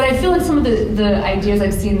 But I feel like some of the ideas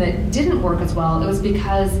I've seen that didn't work as well, it was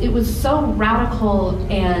because it was so radical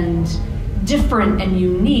and different and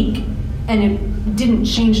unique, and it didn't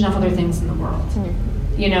change enough other things in the world.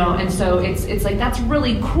 And so it's like that's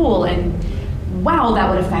really cool, and wow,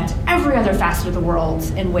 that would affect every other facet of the world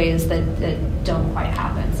in ways that don't quite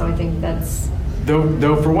happen. So I think that's...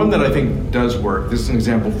 Though for one that I think does work, this is an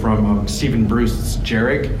example from Stephen Bruce's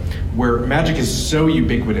Jarek, where magic is so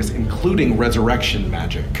ubiquitous, including resurrection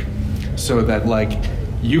magic, so that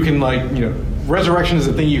you can resurrection is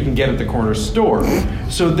a thing you can get at the corner store.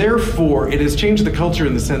 So therefore, it has changed the culture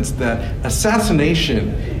in the sense that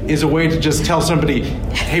assassination is a way to just tell somebody,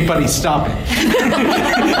 "Hey, buddy, stop it."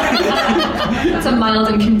 It's a mild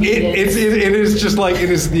inconvenience. It is just like,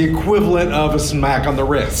 it is the equivalent of a smack on the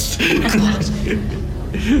wrist.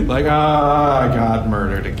 Like, I got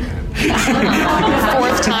murdered again.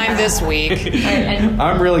 Fourth time this week.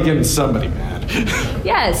 I'm really getting somebody mad.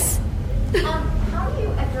 Yes. How do you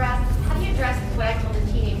address what I call the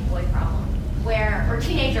teenage boy problem, or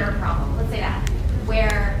teenager problem, let's say that,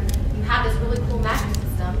 where you have this really cool magic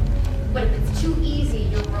system, but if it's too easy,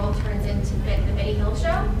 your world turns into the Benny Hill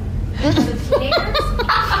show for the teenagers.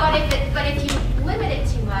 but if you limit it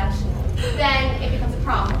too much, then it becomes a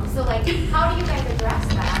problem. So how do you guys address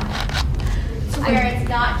that to where it's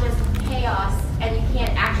not just chaos and you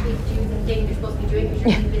can't actually do the thing you're supposed to be doing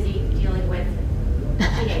because you're too busy dealing with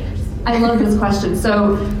teenagers? I love this question.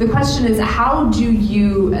 So the question is, how do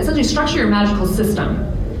you essentially structure your magical system?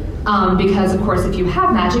 Because, of course, if you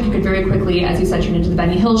have magic, you could very quickly, as you said, turn into the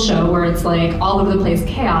Benny Hill show, where it's all over the place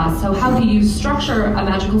chaos. So how do you structure a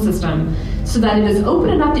magical system so that it is open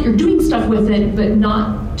enough that you're doing stuff with it, but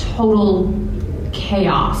not total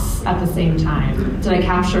chaos at the same time. Did I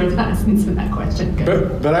capture the essence of that question?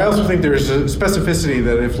 Good. But I also think there's a specificity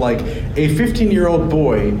that if like a 15-year-old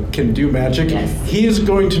boy can do magic, he is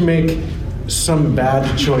going to make some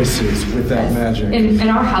bad choices with that magic. In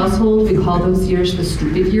our household, we call those years the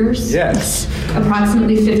stupid years. Yes.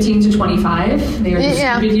 Approximately 15 to 25. They are the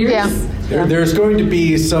stupid years. Yeah. There's going to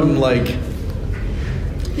be some, like,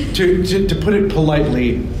 to put it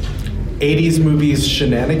politely, 80s movies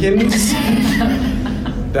shenanigans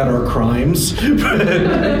that are crimes. But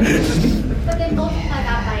they multiply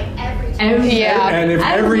that by every time. Yeah. And if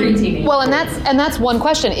every teenager. Well, and that's one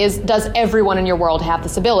question: is does everyone in your world have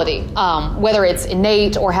this ability? Whether it's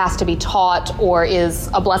innate or has to be taught, or is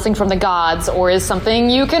a blessing from the gods, or is something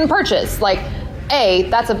you can purchase? Like,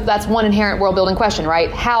 that's one inherent world building question,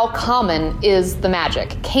 right? How common is the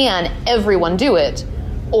magic? Can everyone do it?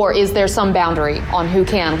 Or is there some boundary on who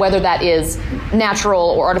can, whether that is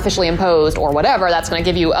natural or artificially imposed or whatever? That's going to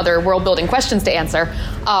give you other world building questions to answer.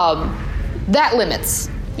 That limits,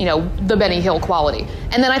 the Benny Hill quality.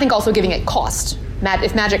 And then I think also giving it cost.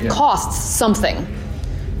 If magic costs something,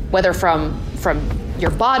 whether from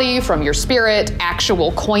your body, from your spirit,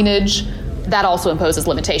 actual coinage, that also imposes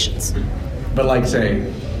limitations. But like say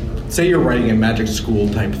you're writing a magic school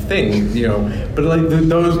type thing, but like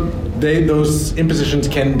those impositions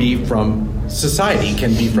can be from society,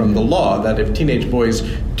 can be from the law, that if teenage boys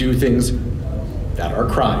do things that are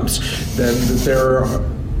crimes, then there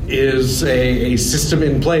is a system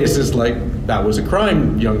in place is like, that was a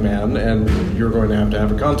crime, young man, and you're going to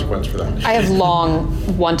have a consequence for that. I have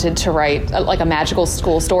long wanted to write a magical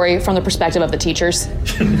school story from the perspective of the teachers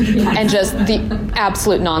and just the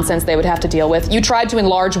absolute nonsense they would have to deal with. You tried to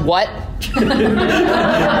enlarge what?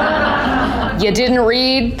 You didn't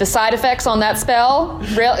read the side effects on that spell?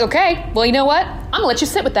 Okay, well, you know what? I'm gonna let you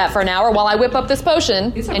sit with that for an hour while I whip up this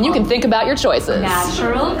potion, and you can think about your choices.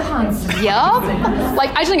 Natural consequences. Yup.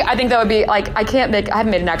 I think that would be I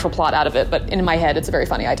haven't made an actual plot out of it, but in my head, it's a very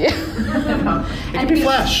funny idea. It could be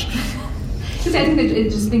Flash. I think that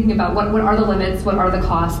it's just thinking about what are the limits, what are the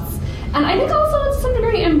costs. And I think also it's something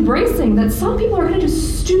very embracing that some people are going to do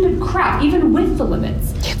stupid crap, even with the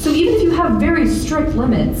limits. So even if you have very strict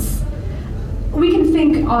limits, we can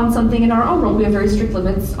think on something in our own world. We have very strict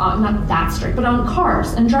limits, not that strict, but on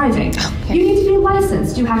cars and driving. Okay. You need to be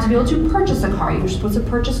licensed. You have to be able to purchase a car. You're supposed to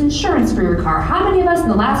purchase insurance for your car. How many of us in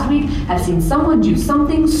the last week have seen someone do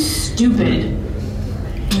something stupid?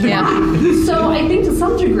 Yeah. So I think to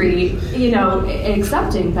some degree,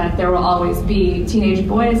 accepting that there will always be teenage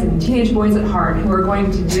boys and teenage boys at heart who are going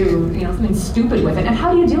to do, something stupid with it. And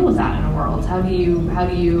how do you deal with that in a world? How do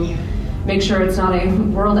you make sure it's not a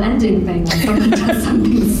world-ending thing when someone does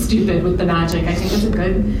something stupid with the magic? I think that's a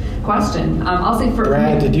good question. I'll say for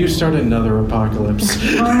Brad, did you start another apocalypse?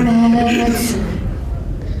 Darn it.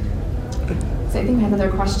 So I think we have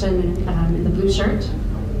another question in the blue shirt.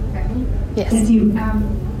 Yes. It's you.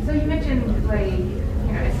 So you mentioned,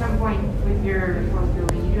 at some point with your world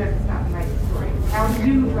building, you do have to stop and write the story. How do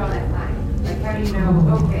you draw that line? How do you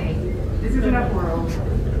know, okay, this is enough world,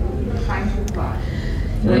 time to plot?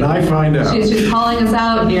 When I find out. She's calling us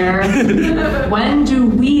out here. When do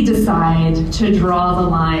we decide to draw the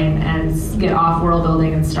line and get off world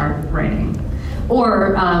building and start writing?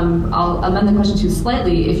 Or I'll amend the question too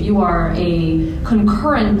slightly. If you are a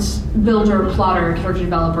concurrent builder, plotter, character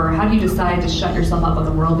developer, how do you decide to shut yourself up on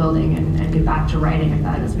the world building and get back to writing if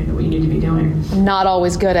that is maybe what you need to be doing? I'm not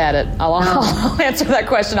always good at it. I'll answer that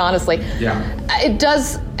question honestly. Yeah. It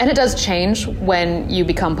does change when you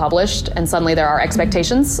become published, and suddenly there are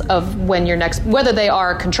expectations of when your next, whether they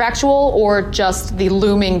are contractual or just the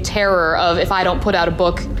looming terror of if I don't put out a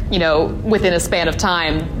book, within a span of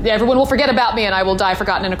time, everyone will forget about me and I will die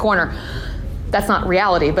forgotten in a corner. That's not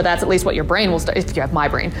reality, but that's at least what your brain will start, if you have my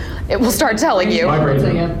brain, it will start telling you. My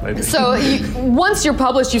brain. So once you're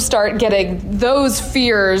published, you start getting those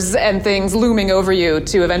fears and things looming over you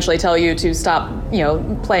to eventually tell you to stop,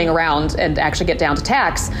 playing around and actually get down to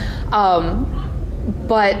tax.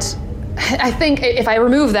 But I think if I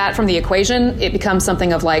remove that from the equation, it becomes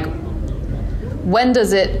something of when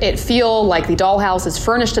does it feel like the dollhouse is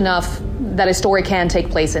furnished enough that a story can take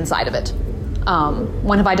place inside of it?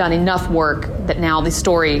 When have I done enough work that now the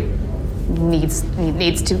story needs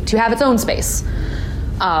to have its own space?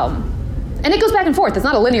 And it goes back and forth. It's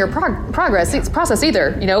not a linear process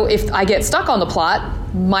either. If I get stuck on the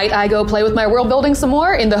plot, might I go play with my world building some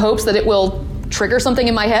more in the hopes that it will trigger something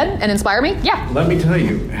in my head and inspire me? Yeah. Let me tell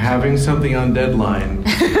you, having something on deadline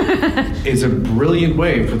is a brilliant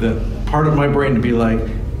way for the part of my brain to be like,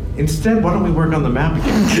 instead, why don't we work on the map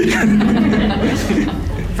again?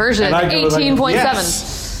 Version And I go like, 18.7.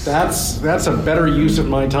 yes, that's a better use of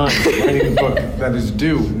my time, writing a book that is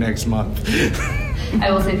due next month. I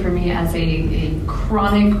will say for me as a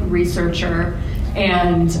chronic researcher,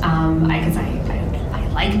 and because I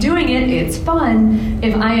like doing it, it's fun.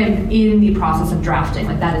 If I am in the process of drafting,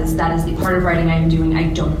 like that is the part of writing I am doing,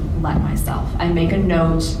 I don't let myself. I make a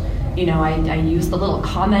note, I use the little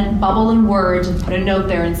comment bubble in Word to put a note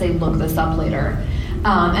there and say, look this up later.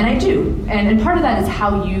 And I do. And part of that is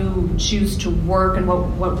how you choose to work and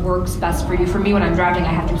what works best for you. For me, when I'm drafting,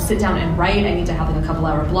 I have to sit down and write. I need to have like a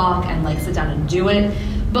couple-hour block and like sit down and do it.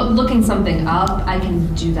 But looking something up, I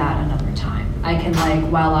can do that another time. I can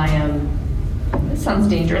while I am, this sounds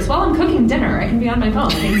dangerous, while I'm cooking dinner, I can be on my phone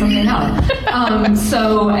looking something up.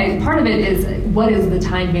 Part of it is what is the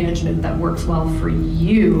time management that works well for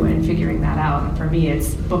you and figuring that out. And for me,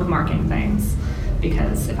 it's bookmarking things.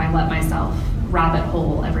 Because if I let myself rabbit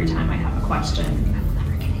hole every time I have a question, I will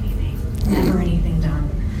never get anything. Never anything done.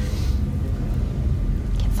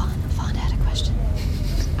 Get Fawn had a question.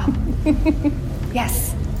 Oh.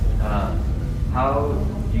 Yes. How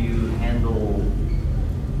do you handle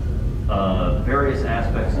various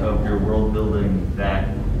aspects of your world building that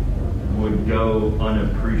would go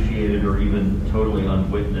unappreciated or even totally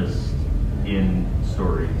unwitnessed in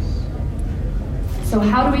stories? So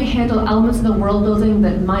how do we handle elements of the world building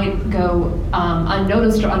that might go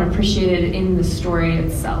unnoticed or unappreciated in the story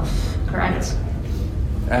itself, correct?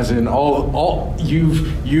 As in all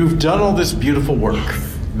you've done all this beautiful work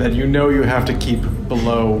that you have to keep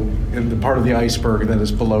below in the part of the iceberg that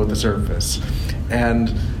is below the surface.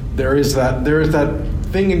 And there is that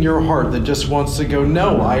thing in your heart that just wants to go,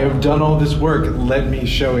 no, I have done all this work, let me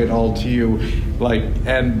show it all to you.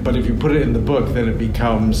 But if you put it in the book, then it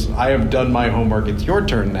becomes, I have done my homework, it's your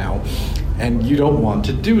turn now. And you don't want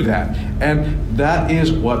to do that. And that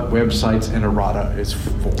is what websites and errata is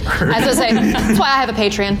for. I was going to say, that's why I have a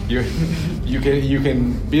Patreon. You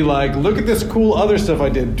can be like, look at this cool other stuff I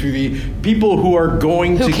did, to the people who are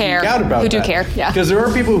going to geek out about that. Who do care, yeah. Because there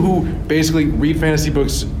are people who basically read fantasy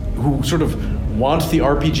books who sort of want the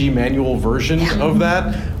RPG manual version of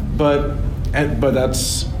that, but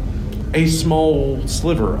that's a small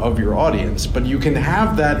sliver of your audience. But you can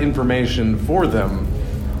have that information for them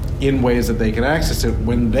in ways that they can access it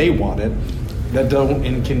when they want it, that don't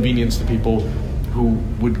inconvenience the people who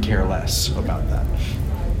would care less about that.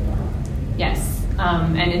 Yes.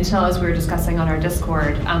 And until, as we were discussing on our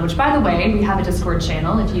Discord, which, by the way, we have a Discord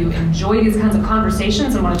channel. If you enjoy these kinds of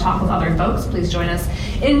conversations and want to talk with other folks, please join us.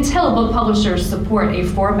 Until book publishers support a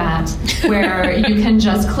format where you can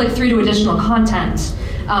just click through to additional content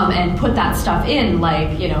and put that stuff in, like,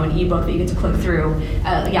 an ebook that you get to click through.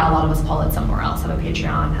 A lot of us pull it somewhere else. Have a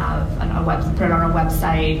Patreon, put it on our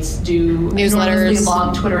website, do newsletters,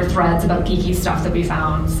 long Twitter threads about geeky stuff that we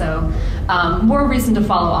found. So more reason to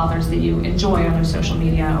follow authors that you enjoy on their social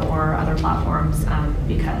media or other platforms,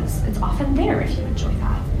 because it's often there if you enjoy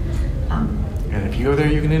that. And if you go there,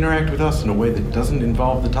 you can interact with us in a way that doesn't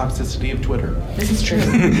involve the toxicity of Twitter. This is true.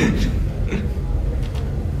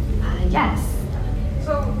 Yes.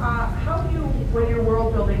 So how do you, when you're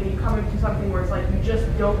world building, you come into something where it's like you just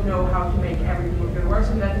don't know how to make everything work? There are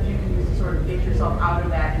some methods you can use to sort of get yourself out of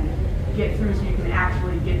that and get through so you can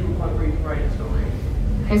actually get to a point where you can write a story.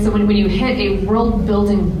 Okay, so when you hit a world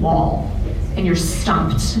building wall and you're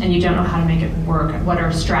stumped and you don't know how to make it work, what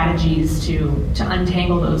are strategies to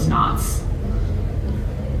untangle those knots?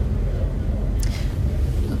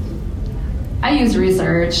 I use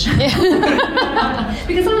research.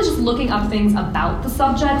 Because I was just looking up things about the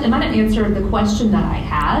subject. It might not answer the question that I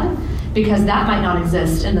had, because that might not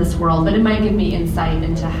exist in this world, but it might give me insight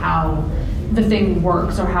into how the thing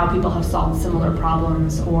works or how people have solved similar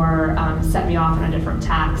problems or set me off on a different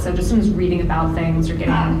tack. So just reading about things or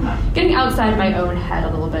getting outside my own head a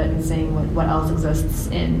little bit and seeing what else exists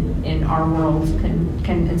in our world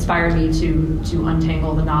can inspire me to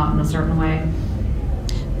untangle the knot in a certain way.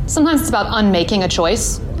 Sometimes it's about unmaking a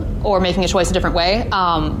choice or making a choice a different way.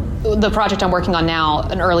 The project I'm working on now,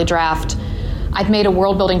 an early draft, I'd made a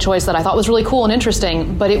world-building choice that I thought was really cool and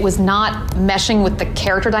interesting, but it was not meshing with the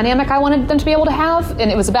character dynamic I wanted them to be able to have.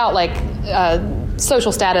 And it was about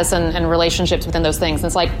social status and relationships within those things. And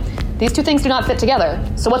it's like, these two things do not fit together.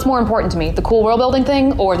 So what's more important to me, the cool world-building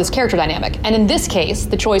thing or this character dynamic? And in this case,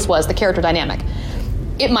 the choice was the character dynamic.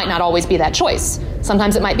 It might not always be that choice.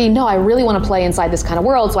 Sometimes it might be, no, I really want to play inside this kind of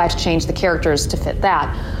world, so I have to change the characters to fit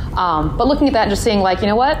that. But looking at that and just seeing you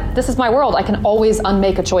know what? This is my world. I can always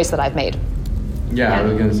unmake a choice that I've made. Yeah, I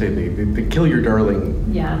was going to say the kill your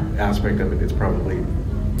darling aspect of it is probably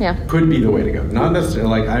could be the way to go. Not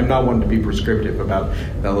necessarily, like, I'm not one to be prescriptive about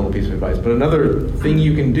that little piece of advice, but another thing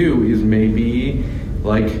you can do is maybe,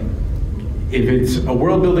 like, if it's a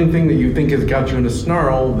world building thing that you think has got you in a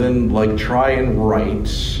snarl, then, like, try and write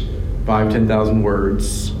 5,000-10,000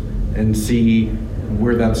 words and see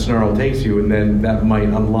where that snarl takes you, and then that might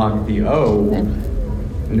unlock the,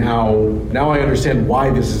 now I understand why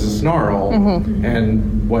this is a snarl,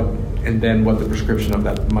 and then what the prescription of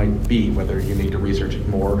that might be, whether you need to research it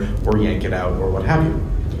more or yank it out or what have you.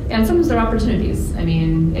 And sometimes there are opportunities. I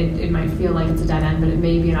mean, it might feel like it's a dead end, but it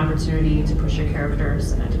may be an opportunity to push your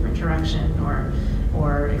characters in a different direction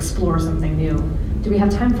or explore something new. Do we have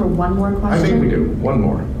time for one more question? I think we do. One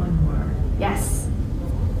more. One more. Yes.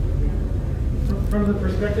 From the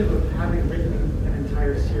perspective of having written an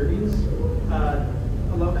entire series,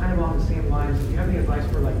 kind of along the same lines, do you have any advice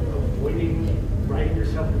for like avoiding writing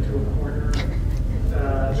yourself into a corner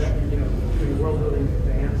that doing world building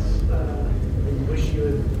advance that you wish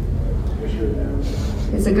you had known?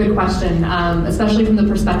 It's a good question, especially from the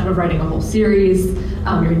perspective of writing a whole series. You're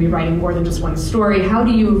going to be writing more than just one story. How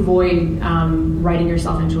do you avoid writing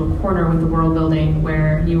yourself into a corner with the world building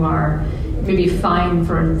where you are maybe fine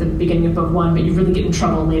for the beginning of book one, but you really get in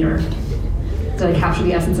trouble later? Did I capture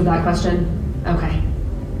the essence of that question? Okay.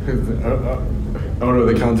 Oh no,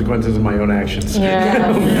 the consequences of my own actions.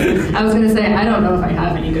 Yeah. I was going to say, I don't know if I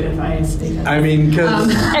have any good advice. I mean, because...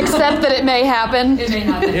 except that it may happen. It may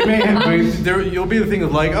happen. It may happen. You'll be the thing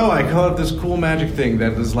of like, oh, I caught up this cool magic thing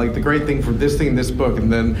that is like the great thing for this thing in this book,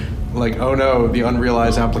 and then like, oh no, the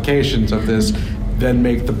unrealized applications of this then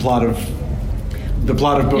make the plot of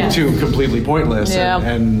book two completely pointless. Yeah.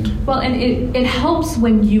 And it helps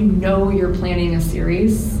when you know you're planning a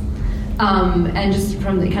series. And just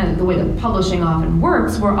from the kind of the way that publishing often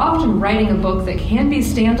works, we're often writing a book that can be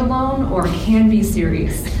standalone or can be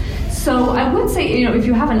series. So I would say, if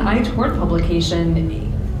you have an eye toward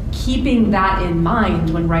publication, keeping that in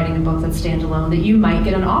mind when writing a book that's standalone, that you might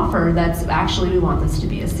get an offer that's actually, we want this to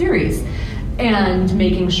be a series, and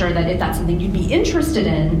making sure that if that's something you'd be interested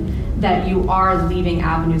in, that you are leaving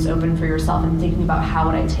avenues open for yourself and thinking about how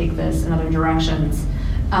would I take this in other directions.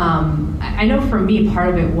 I know for me, part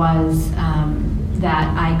of it was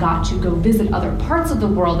that I got to go visit other parts of the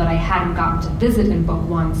world that I hadn't gotten to visit in book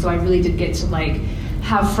one, so I really did get to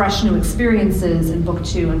have fresh new experiences in book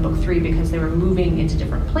two and book three because they were moving into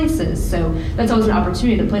different places. So that's always an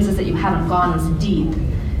opportunity. The places that you haven't gone as deep,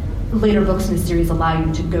 later books in the series allow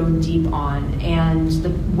you to go deep on, and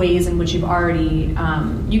the ways in which you've already,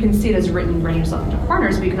 you can see it as writing yourself into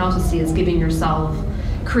corners, but you can also see it as giving yourself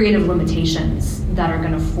creative limitations that are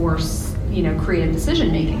going to force, creative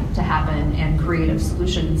decision making to happen and creative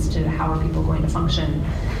solutions to how are people going to function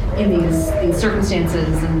in these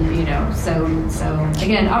circumstances, and so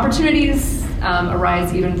again, opportunities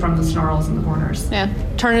arise even from the snarls in the corners. Yeah,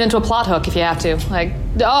 turn it into a plot hook if you have to. Like,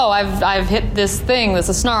 oh, I've hit this thing that's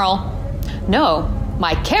a snarl. No,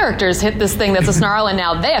 my characters hit this thing that's a snarl, and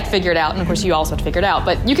now they have to figure it out. And of course, you also have to figure it out.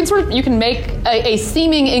 But you can make a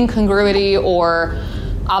seeming incongruity or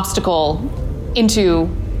obstacle into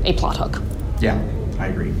a plot hook. Yeah, I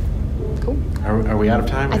agree. Cool. Are we out of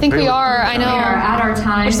time? I think we are. I know. We are at our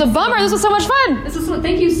time. Which is a bummer. This was so much fun.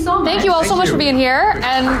 Thank you so much. Thank you all so much for being here.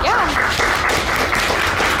 And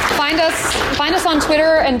find us on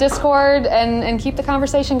Twitter and Discord and keep the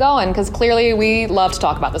conversation going, because clearly we love to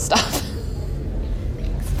talk about this stuff.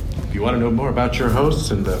 If you want to know more about your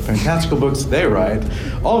hosts and the fantastical books they write,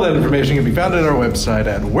 all that information can be found at our website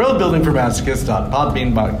at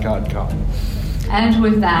worldbuildingformasochists.podbean.com. And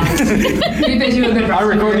with that, we bid you a good rest. I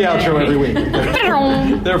record the outro every week.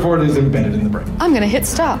 Therefore, it is embedded in the brain. I'm going to hit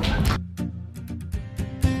stop.